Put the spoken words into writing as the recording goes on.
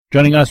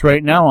Joining us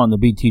right now on the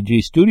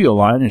BTG studio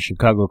line is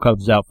Chicago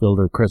Cubs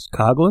outfielder Chris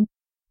Coghlan.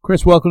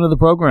 Chris, welcome to the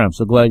program.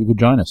 So glad you could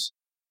join us.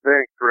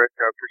 Thanks, Rick.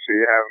 I appreciate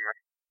you having me.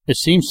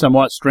 It seems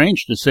somewhat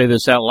strange to say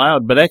this out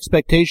loud, but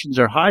expectations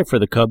are high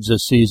for the Cubs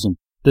this season.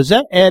 Does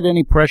that add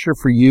any pressure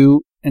for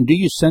you, and do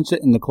you sense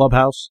it in the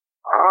clubhouse?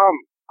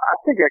 I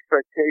think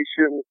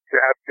expectations to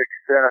have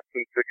success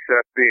and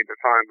success being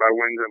defined by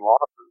wins and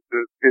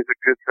losses is a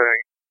good thing,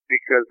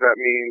 because that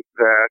means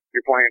that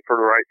you're playing for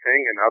the right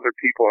thing and other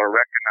people are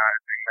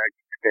recognizing that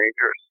you're a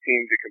dangerous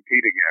team to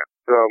compete against.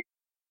 So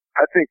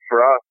I think for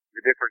us,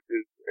 the difference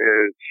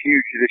is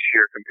huge this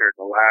year compared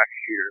to last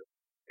year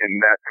in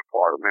that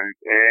department.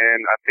 And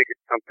I think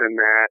it's something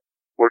that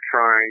we're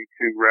trying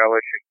to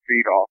relish and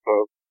feed off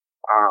of,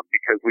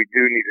 because we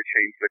do need to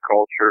change the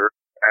culture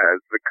as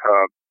the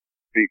Cubs,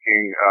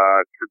 speaking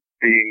to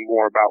being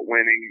more about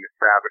winning and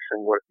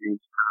establishing what it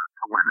means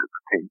to win as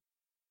a team.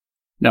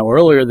 Now,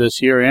 earlier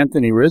this year,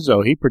 Anthony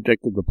Rizzo, he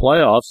predicted the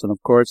playoffs, and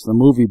of course, the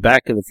movie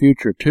Back to the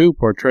Future 2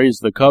 portrays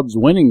the Cubs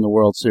winning the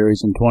World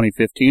Series in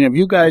 2015. Have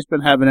you guys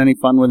been having any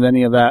fun with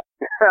any of that?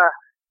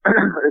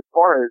 As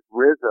far as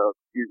Rizzo,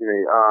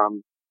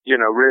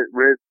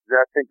 Riz,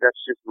 I think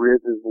that's just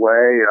Riz's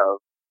way of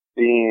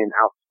being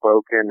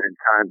outspoken and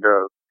kind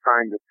of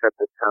trying to set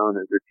the tone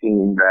as a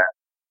team, that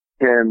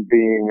him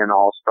being an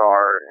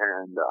all-star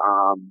and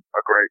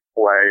a great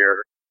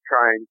player,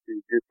 trying to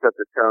just set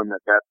the tone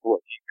that that's what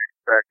he's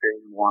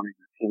expecting and wanting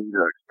the team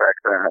to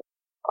expect that.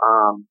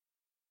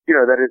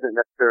 That isn't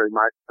necessarily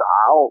my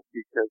style,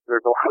 because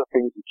there's a lot of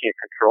things you can't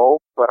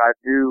control, but I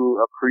do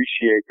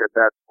appreciate that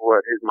that's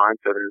what his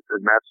mindset is,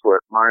 and that's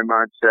what my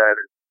mindset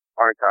is.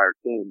 Our entire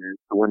team is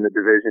to win the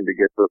division, to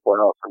get to the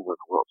playoffs, and win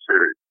the World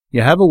Series.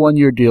 You have a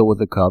one-year deal with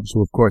the Cubs,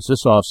 who, of course,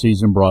 this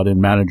offseason brought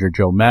in manager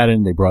Joe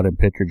Maddon. They brought in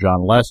pitcher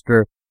John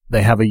Lester.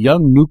 They have a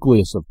young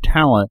nucleus of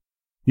talent.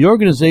 The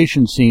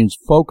organization seems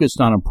focused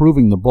on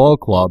improving the ball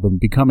club and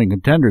becoming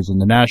contenders in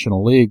the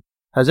National League.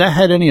 Has that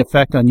had any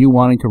effect on you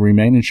wanting to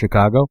remain in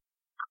Chicago?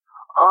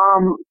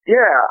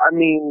 Yeah. I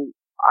mean,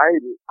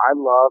 I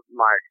loved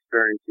my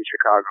experience in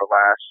Chicago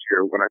last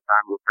year when I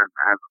signed with them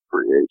as a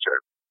free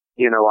agent.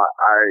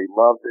 I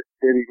love this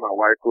city. My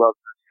wife loves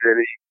the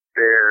city.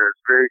 There's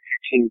very few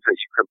teams that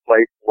you can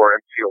play for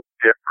and feel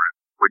different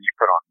when you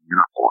put on the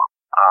uniform.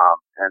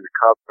 And the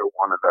Cubs are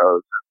one of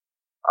those.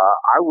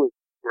 I was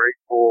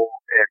grateful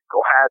and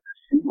glad to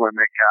see when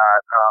they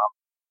got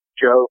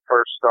Joe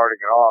first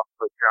starting it off.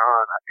 But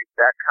John, I think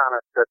that kind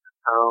of set the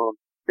tone.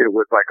 It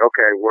was like,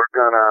 okay, we're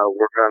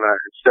gonna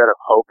instead of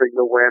hoping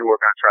to win, we're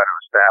gonna try to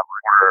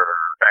establish we're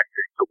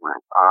expecting to win.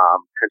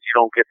 Because you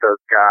don't get those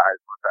guys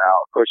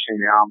without pushing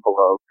the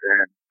envelope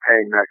and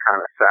paying that kind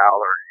of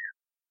salary.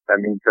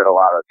 That means that a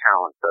lot of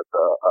talent's at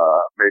the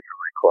major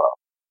league club.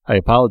 I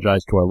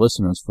apologize to our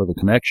listeners for the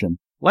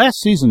connection.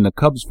 Last season, the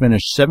Cubs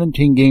finished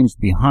 17 games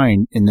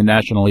behind in the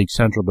National League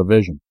Central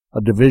Division,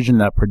 a division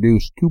that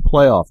produced 2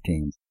 playoff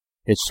teams.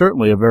 It's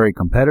certainly a very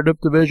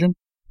competitive division.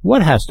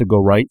 What has to go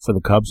right for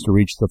the Cubs to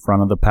reach the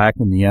front of the pack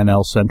in the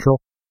NL Central?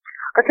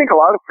 I think a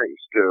lot of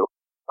things do.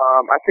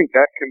 I think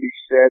that can be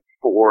said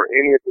for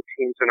any of the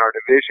teams in our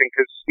division,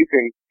 because you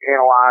can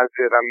analyze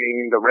it. I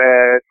mean, the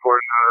Reds were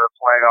in the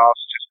playoffs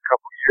just a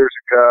couple of years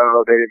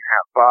ago. They didn't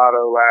have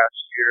Votto last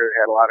year. They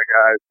had a lot of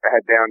guys that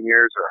had down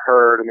years or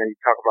hurt. And then you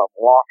talk about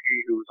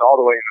Milwaukee, who was all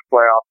the way in the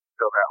playoffs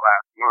until that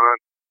last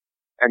month.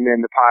 And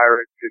then the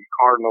Pirates and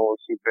Cardinals,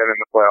 who've been in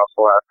the playoffs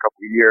the last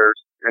couple of years.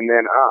 And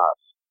then us.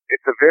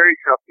 It's a very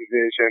tough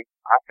division.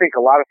 I think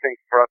a lot of things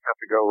for us have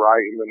to go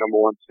right, and the number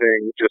one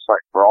thing, just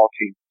like for all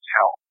teams, is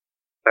health.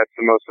 That's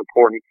the most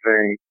important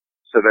thing,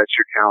 so that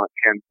your talent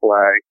can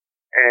play.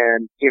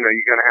 And, you're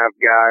going to have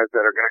guys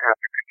that are going to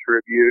have to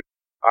contribute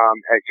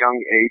at young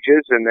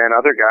ages, and then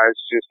other guys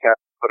just have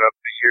to put up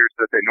the years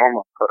that they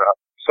normally put up.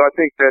 So I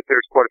think that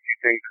there's quite a few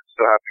things that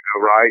still have to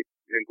go right,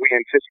 and we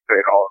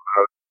anticipate all of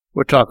those.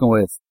 We're talking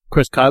with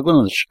Chris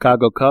Coghlan of the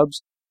Chicago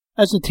Cubs.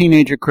 As a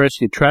teenager, Chris,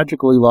 you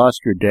tragically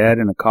lost your dad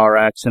in a car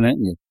accident,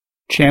 and you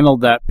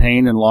channeled that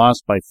pain and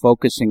loss by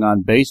focusing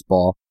on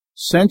baseball.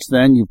 Since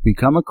then, you've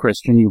become a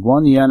Christian. You've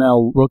won the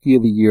NL Rookie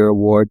of the Year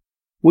award.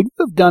 Would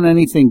you have done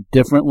anything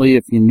differently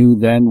if you knew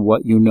then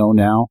what you know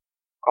now?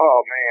 Oh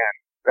man,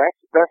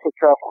 that's a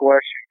tough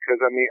question, because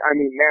I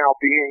mean now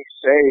being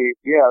saved,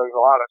 yeah, there's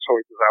a lot of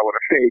choices I would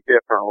have made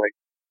differently.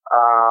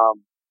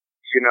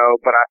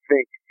 But I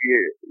think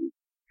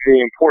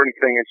the important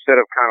thing, instead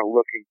of kind of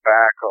looking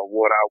back on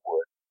what I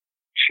would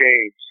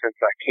change, since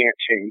I can't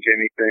change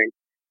anything,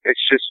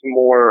 it's just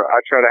more, I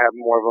try to have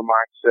more of a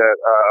mindset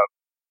of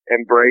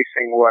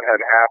embracing what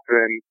had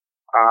happened,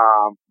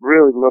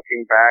 really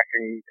looking back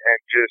and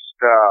just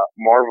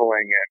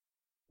marveling at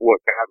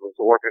what God was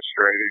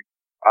orchestrating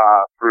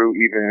through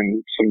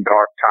even some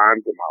dark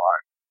times in my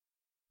life.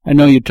 I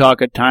know you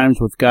talk at times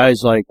with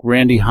guys like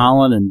Randy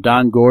Holland and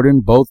Don Gordon,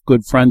 both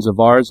good friends of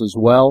ours as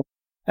well.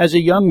 As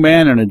a young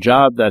man in a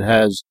job that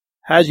has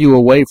you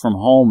away from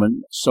home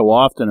and so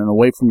often and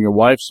away from your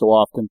wife so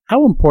often,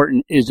 how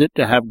important is it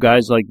to have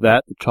guys like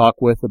that to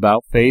talk with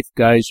about faith,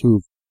 guys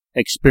who've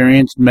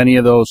experienced many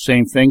of those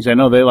same things? I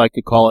know they like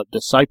to call it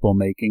disciple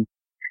making.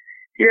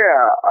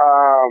 Yeah,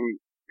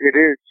 it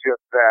is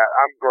just that.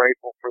 I'm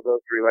grateful for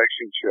those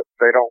relationships.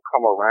 They don't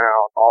come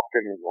around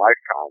often in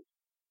lifetimes.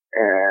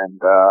 And,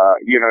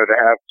 to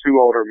have two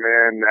older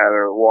men that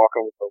are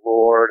walking with the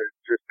Lord and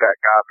just that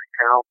godly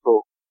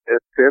counsel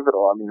is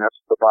pivotal. I mean, that's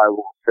what the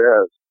Bible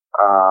says,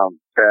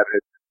 that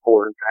it's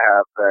important to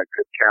have that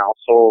good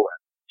counsel.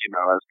 And,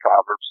 as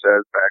Proverbs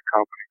says, bad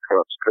company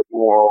corrupts good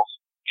morals.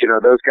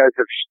 Those guys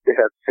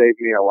have saved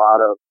me a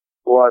lot of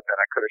blood that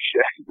I could have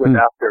shed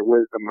without their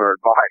wisdom or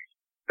advice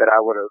that I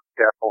would have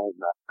definitely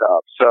messed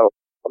up. So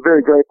I'm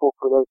very grateful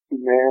for those two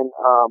men,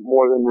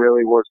 more than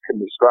really words can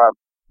describe.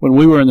 When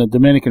we were in the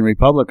Dominican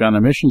Republic on a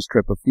missions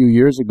trip a few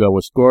years ago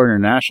with SCORE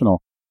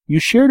International, you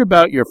shared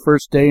about your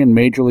first day in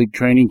Major League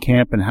Training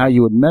Camp and how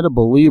you had met a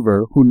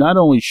believer who not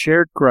only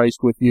shared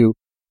Christ with you,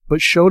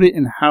 but showed it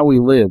in how he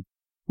lived.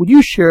 Would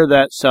you share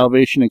that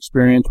salvation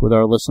experience with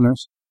our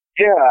listeners?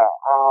 Yeah,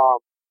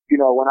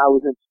 when I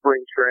was in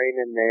spring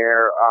training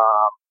there,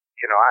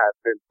 I had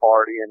been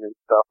partying and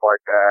stuff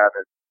like that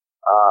and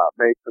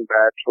made some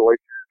bad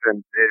choices, and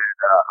it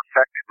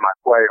affected my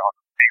play on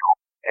the field.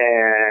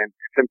 And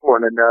it's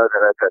important to know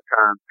that at that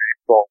time,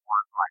 baseball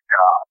was my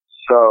God.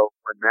 So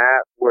when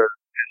that was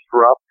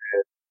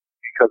disrupted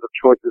because of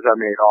choices I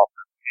made off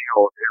the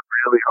field, it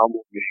really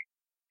humbled me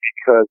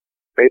because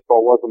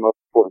baseball was the most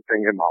important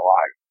thing in my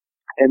life.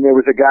 And there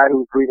was a guy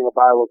who was reading the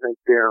Bible named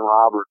Darren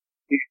Roberts.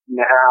 He's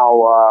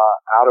now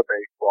out of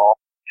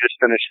baseball, just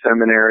finished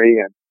seminary,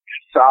 and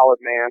solid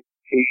man.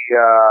 He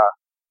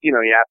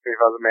asked me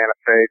if I was a man of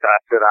faith. I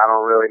said, I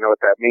don't really know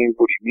what that means.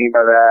 What do you mean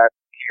by that?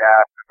 He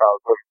asked if I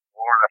was living for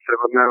the Lord. I said,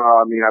 well, no,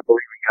 I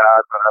believe in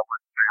God, but I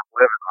wouldn't say I'm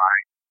living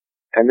right.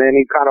 And then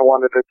he kind of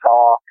wanted to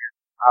talk.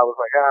 I was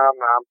like, I'm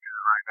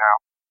good right now.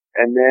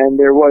 And then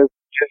there was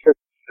just at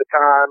the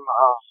time,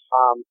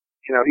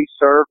 he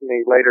served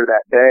me later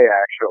that day,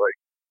 actually,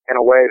 in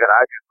a way that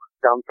I just was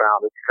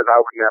dumbfounded because I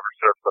would never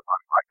serve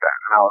somebody like that.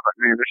 And I was like,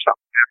 man, there's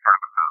something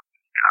different about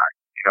this guy.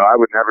 I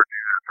would never do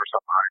that for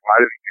somebody. Why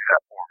did he do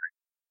that for me?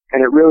 And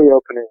it really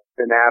opened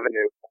an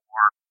avenue for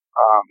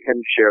him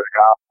to share the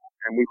gospel.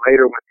 And we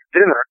later went to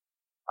dinner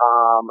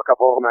a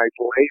couple of nights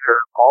later,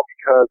 all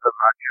because of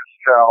I just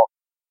felt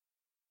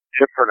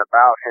different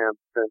about him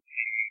since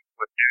he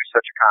would do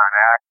such a kind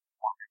act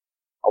for me.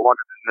 I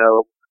wanted to know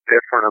what was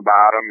different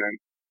about him. And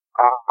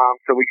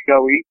so we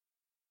go eat.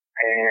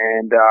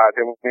 And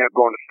then we ended up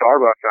going to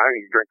Starbucks. I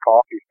didn't even drink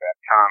coffee at that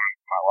time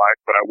in my life,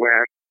 but I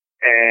went.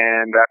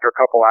 And after a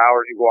couple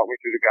hours, he walked me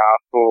through the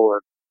gospel.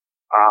 And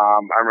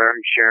I remember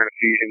him sharing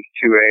Ephesians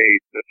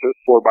 2:8. That says,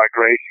 "For by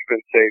grace you've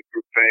been saved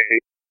through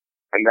faith,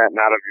 and that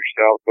not of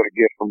yourselves, but a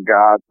gift from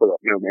God, so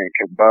that no man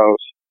can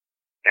boast."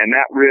 And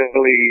that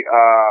really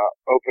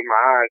opened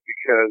my eyes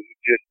because it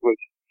just was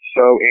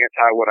so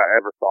anti what I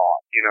ever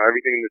thought.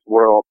 Everything in this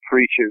world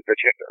preaches that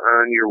you have to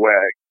earn your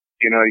way.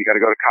 You got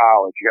to go to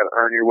college. You got to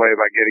earn your way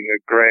by getting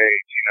good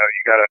grades.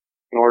 You got to,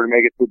 in order to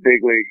make it to the big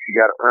leagues, you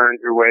got to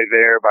earn your way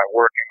there by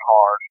working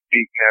hard and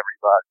beating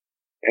everybody.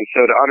 And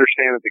so to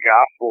understand that the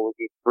gospel is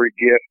this free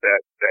gift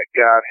that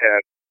God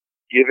had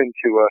given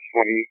to us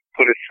when he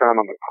put his son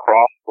on the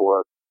cross for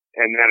us,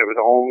 and that it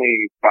was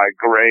only by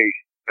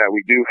grace that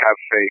we do have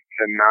faith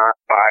and not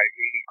by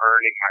me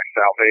earning my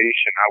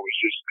salvation, I was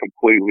just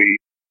completely,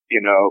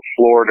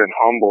 floored and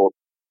humbled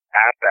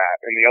at that.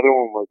 And the other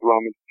one was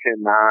Romans 10:9,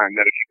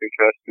 that if you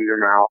confess with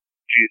your mouth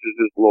Jesus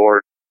is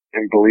Lord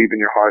and believe in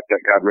your heart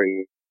that God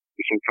raised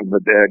him from the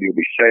dead, you'll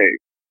be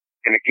saved.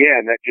 And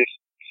again, that just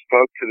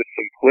spoke to the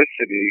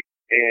simplicity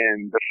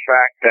and the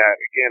fact that,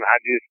 again,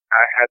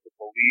 I had to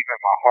believe in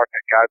my heart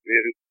that God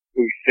is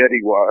who he said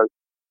he was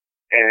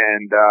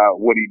and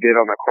what he did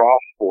on the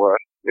cross for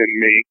us in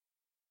me.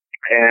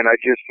 And I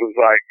just was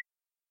like,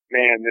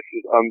 man, this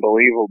is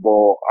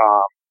unbelievable.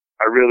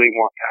 I really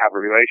want to have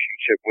a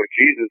relationship with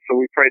Jesus. So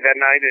we prayed that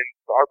night in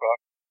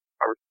Starbucks.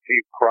 I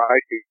received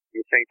Christ.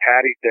 It was St.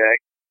 Patty's Day.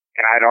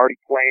 And I had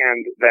already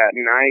planned that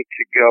night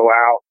to go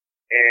out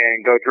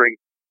and go drink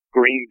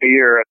green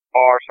beer at the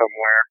bar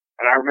somewhere.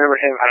 And I remember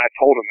him, and I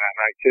told him that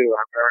night too.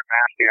 I remember him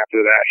asking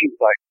after that. He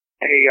was like,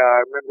 hey,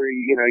 I remember,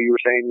 you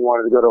were saying you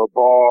wanted to go to a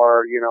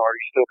bar, are you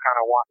still kind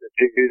of wanting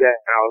to do that?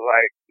 And I was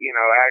like,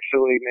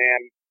 actually, man,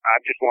 I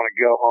just want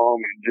to go home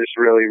and just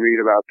really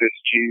read about this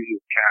Jesus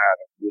cat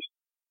and just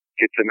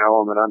get to know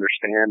him and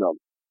understand him.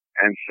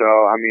 And so,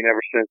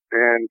 ever since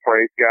then,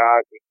 praise God,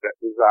 just that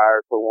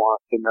desire to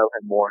want to know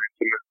him more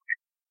intimately.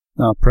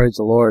 Oh, praise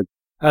the Lord.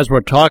 As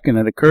we're talking,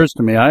 it occurs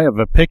to me, I have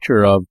a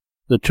picture of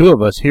the two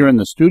of us here in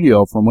the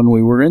studio from when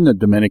we were in the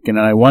Dominican,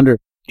 and I wonder,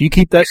 do you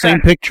keep that same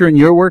picture in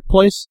your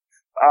workplace?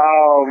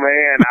 Oh,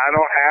 man, I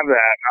don't have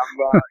that.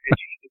 I'm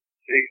interested to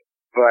see it.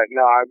 But,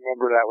 no, I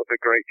remember that was a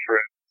great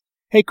trip.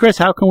 Hey, Chris,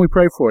 how can we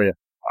pray for you?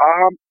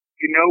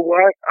 You know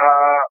what?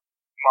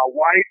 My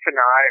wife and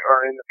I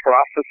are in the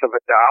process of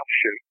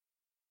adoption.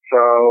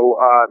 So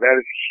that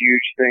is a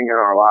huge thing in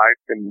our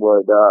life and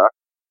what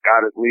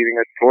God is leading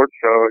us towards.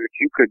 So if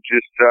you could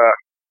just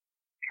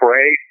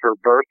pray for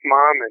birth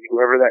mom and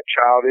whoever that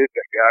child is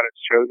that God has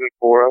chosen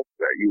for us,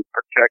 that you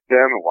protect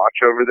them and watch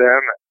over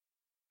them, and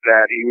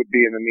that he would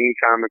be in the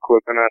meantime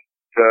equipping us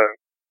to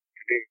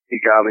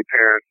be godly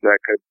parents that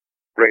could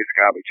raise a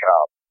godly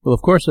child. Well,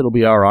 of course, it'll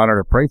be our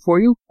honor to pray for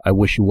you. I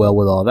wish you well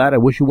with all that. I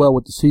wish you well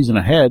with the season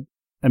ahead,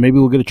 and maybe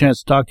we'll get a chance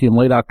to talk to you in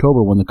late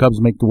October when the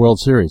Cubs make the World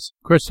Series.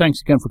 Chris,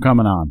 thanks again for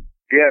coming on.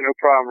 Yeah, no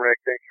problem, Rick.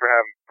 Thanks for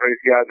having me.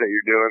 Praise God that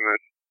you're doing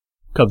this.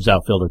 Cubs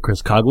outfielder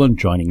Chris Coghlan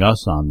joining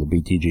us on the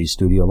BTG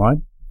studio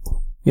line.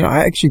 You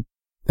know,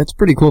 that's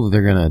pretty cool that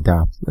they're going to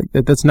adopt.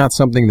 Like that's not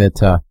something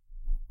that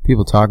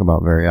people talk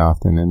about very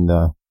often, and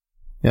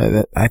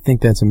I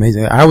think that's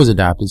amazing. I was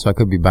adopted, so I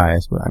could be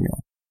biased, but I mean,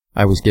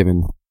 I was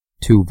given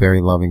two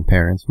very loving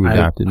parents who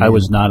adopted me. I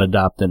was not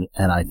adopted,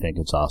 and I think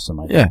it's awesome.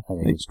 I think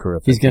it's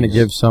terrific. He's going to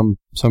give some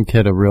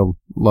kid a real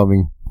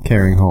loving,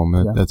 caring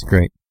home. That's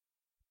great.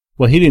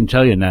 Well, he didn't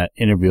tell you in that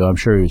interview. I'm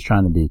sure he was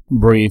trying to be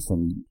brief,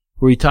 and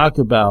where he talked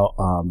about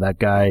that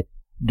guy,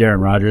 Darren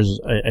Rogers,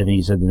 I think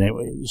he said the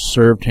name,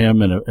 served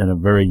him in a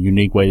very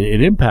unique way.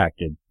 It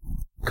impacted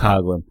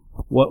Coghlan.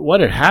 What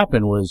had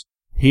happened was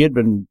he had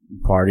been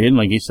partying,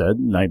 like he said,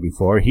 the night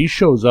before. He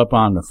shows up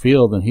on the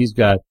field, and he's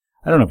got,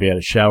 I don't know if he had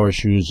his shower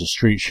shoes, his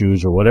street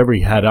shoes, or whatever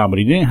he had on, but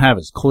he didn't have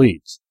his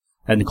cleats.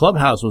 And the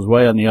clubhouse was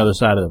way on the other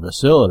side of the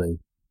facility,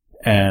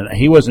 and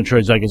he wasn't sure.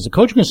 He's like, is the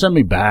coach going to send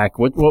me back?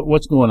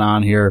 What's going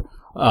on here?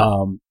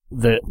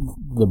 The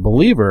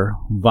believer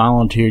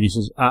volunteered. He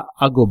says,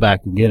 I'll go back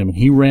and get him. And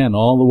he ran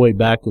all the way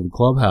back to the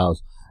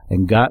clubhouse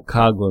and got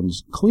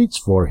Coghlan's cleats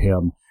for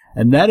him.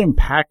 And that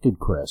impacted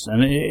Chris.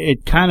 And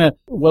it kind of,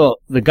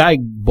 the guy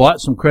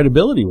bought some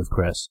credibility with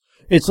Chris.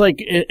 It's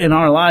like in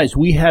our lives,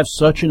 we have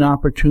such an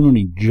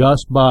opportunity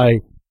just by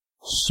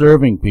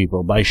serving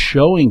people, by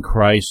showing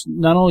Christ,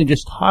 not only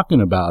just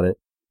talking about it,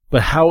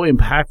 but how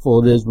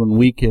impactful it is when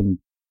we can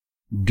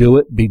do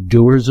it, be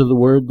doers of the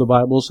word, the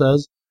Bible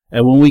says.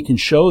 And when we can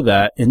show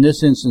that, in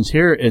this instance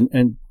here,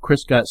 and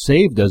Chris got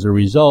saved as a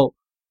result,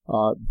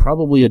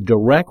 probably a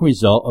direct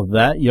result of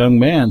that young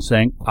man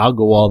saying, I'll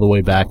go all the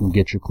way back and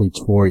get your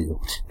cleats for you.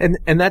 And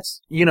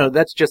that's,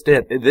 that's just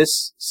it.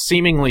 This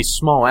seemingly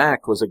small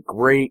act was a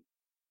great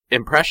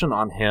impression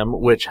on him,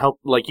 which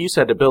helped, like you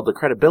said, to build the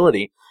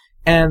credibility.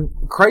 And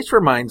Christ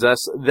reminds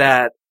us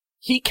that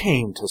he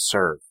came to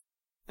serve.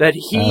 That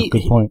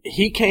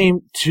he came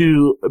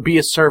to be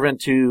a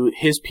servant to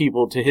his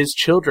people, to his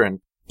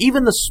children.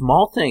 Even the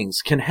small things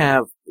can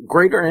have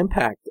greater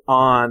impact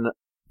on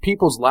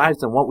people's lives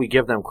than what we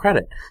give them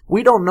credit.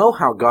 We don't know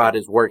how God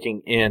is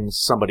working in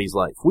somebody's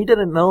life. We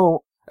didn't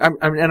know, and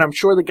I'm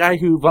sure the guy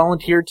who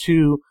volunteered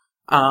to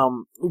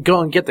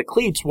go and get the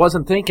cleats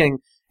wasn't thinking,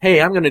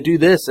 hey, I'm going to do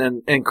this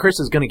and Chris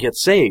is going to get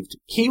saved.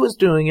 He was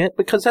doing it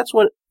because that's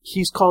what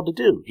he's called to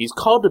do. He's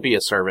called to be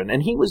a servant,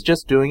 and he was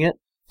just doing it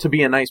to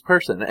be a nice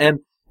person.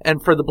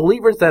 And for the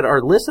believers that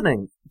are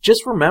listening,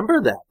 just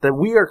remember that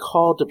we are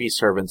called to be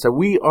servants, that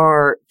we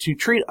are to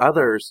treat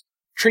others,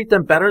 treat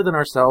them better than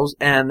ourselves,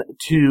 and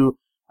to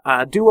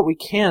do what we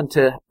can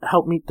to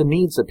help meet the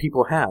needs that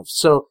people have.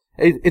 So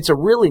it's a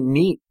really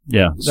neat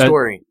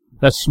story.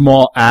 That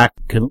small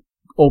act can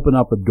open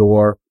up a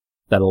door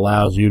that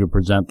allows you to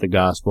present the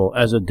gospel,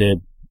 as it did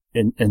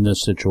in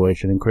this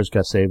situation, and Chris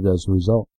got saved as a result.